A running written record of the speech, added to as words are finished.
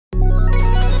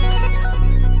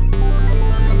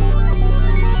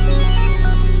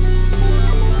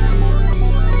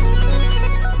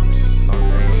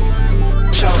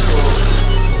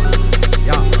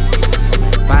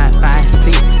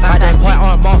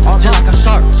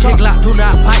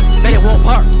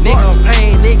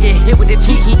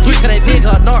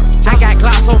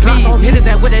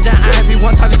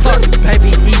one time he started.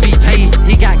 Baby EBT,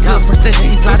 he got good precision,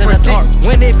 he slide in the dark.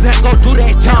 When it back, go do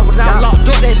that job without locked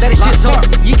door, they let it shit start.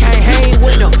 You can't hang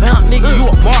with the bounce, nigga, you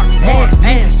a mark.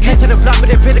 Get to the block,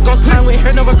 but that bitch goes time, we ain't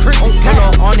heard no recruit. Pull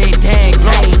up on it, dang,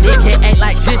 nigga, ain't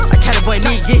like this. I can't avoid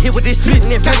need, get hit with this shit.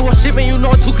 And if paper was shit, man, you know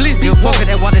it's too glizzy. You fuck with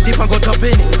that water dip, I'm gon' jump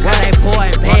in it. Why that boy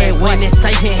bad when it's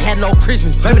safe, he ain't had no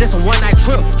Christmas. Baby, that's a one night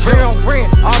trip. Friend on friend,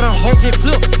 all them hoes get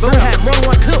flipped. But we had more than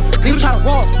one clip. Nigga try to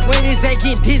walk, when is that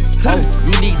getting dizzy? Oh,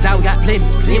 you niggas out, we got plenty.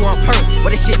 Ain't one perk,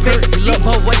 but this shit fake. You look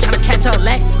boy tryna catch a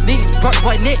lack. Nigga, broke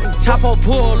boy Nick. Chapo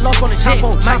pull up on the jet.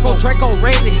 Micro Draco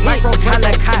ready. Micro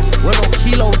like hot. Where no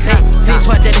kilos at? See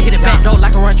twice that hit it back though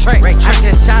like a run track. I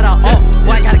just shot her off.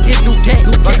 Boy, I gotta get new gang.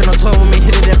 Buzzing on tour with me,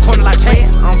 hit it in the corner like Jay.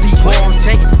 I'm beach war on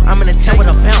Jake. I'm in the town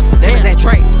with a bounce. That is that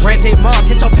Drake. Brand day mark,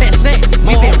 get your pants snack.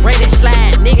 We been rated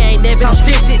slide. Nigga ain't never been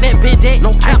stick shit, that been dead.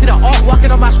 No I see the art walking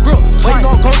on my script. Waiting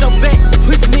on go dumb back.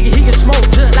 Pussy nigga, he can smoke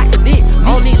just like a dick.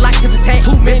 I don't need light to protect.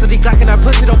 2 minutes of the Glokk in our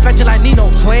pussy, don't fetch it like Nino.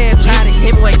 12 try to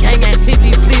hit me with gang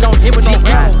activity. Please don't hit with no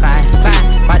echo.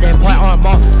 By that boy arm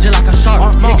off, just like a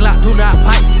shark. Nigga Glokk do not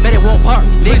bite, bet it won't bark.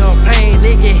 Nigga plain,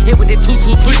 nigga hit with it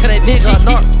 223, cause that nigga a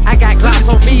narc. I got Glocks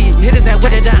on me, hit his ass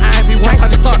with it, the IV, one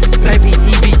time to start. Baby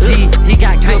EBT, he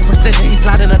got good precision, he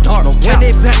slide in the dark. When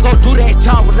they back, go do that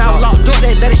job without locked door,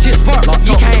 they let it shit spark.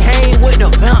 You can't hang with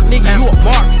the bounce, nigga, you a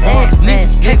mark.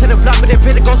 Get to the block, but that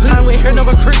bitch goes time, we ain't hear no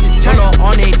recruit. Pull up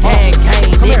on it, dang,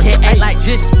 nigga, act like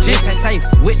just say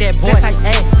with that boy,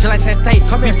 just like say,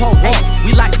 come here, po walk.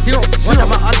 We like zero, one of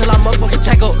my until I'm motherfucking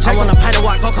check up. I want a pint of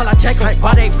water, go call I check up.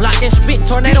 Why they block and spit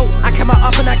tornado? I came out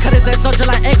up and I cut his ass up just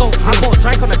like Ego. I bought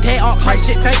drink on the day, all crack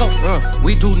shit fago.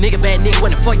 We do nigga bad nigga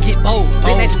when the fuck get bold.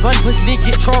 Think that's fun, pussy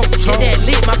nigga get trolled. Get that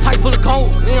lit, my pipe full of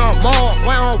cold. Nigga on mall,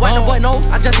 why on white no boy no?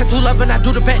 I just had 2 up and I do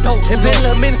the back door. It been a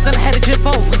little minute since I had a jet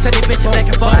fold. We said they bitch back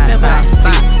and forth.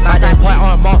 By that boy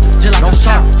arm off, just like a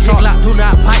shark. Nigga Glokk do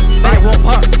not bite, bet it won't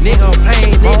bark. Nigga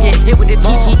plain, nigga hit with it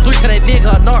 223, cause that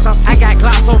nigga a narc. I got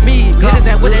Glocks on me, hit his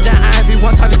ass with it, the IV,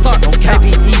 one time to start.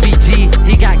 Baby EBT,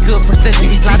 he got good precision,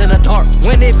 he slide in the dark.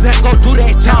 When they back, go do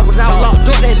that job without locked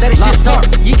door, they let it shit start.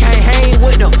 You can't hang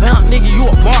with the bounce, nigga, you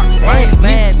a mark.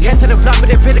 Get to the block,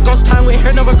 but that bitch goes time, we ain't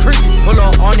hear no recruit. Pull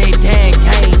up on it, dang,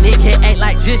 nigga, act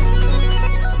like just